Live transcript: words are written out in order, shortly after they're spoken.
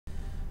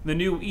The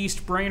new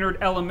East Brainerd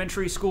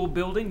Elementary School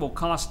building will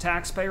cost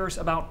taxpayers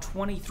about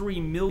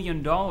 $23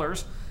 million.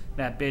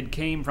 That bid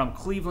came from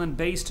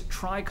Cleveland-based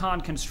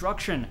Tricon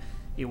Construction.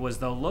 It was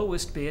the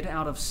lowest bid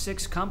out of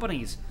 6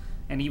 companies.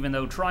 And even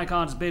though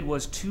Tricon's bid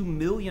was $2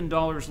 million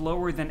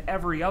lower than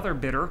every other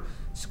bidder,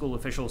 school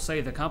officials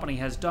say the company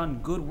has done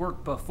good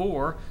work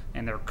before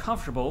and they're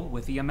comfortable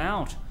with the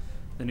amount.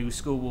 The new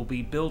school will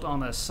be built on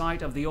the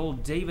site of the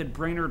old David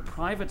Brainerd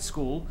private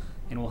school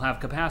and will have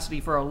capacity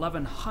for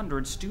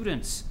 1,100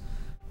 students.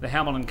 The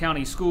Hamilton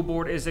County School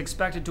Board is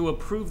expected to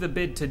approve the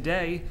bid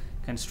today.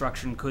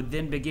 Construction could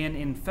then begin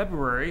in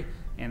February,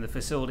 and the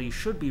facility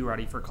should be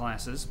ready for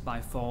classes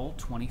by fall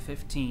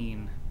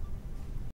 2015.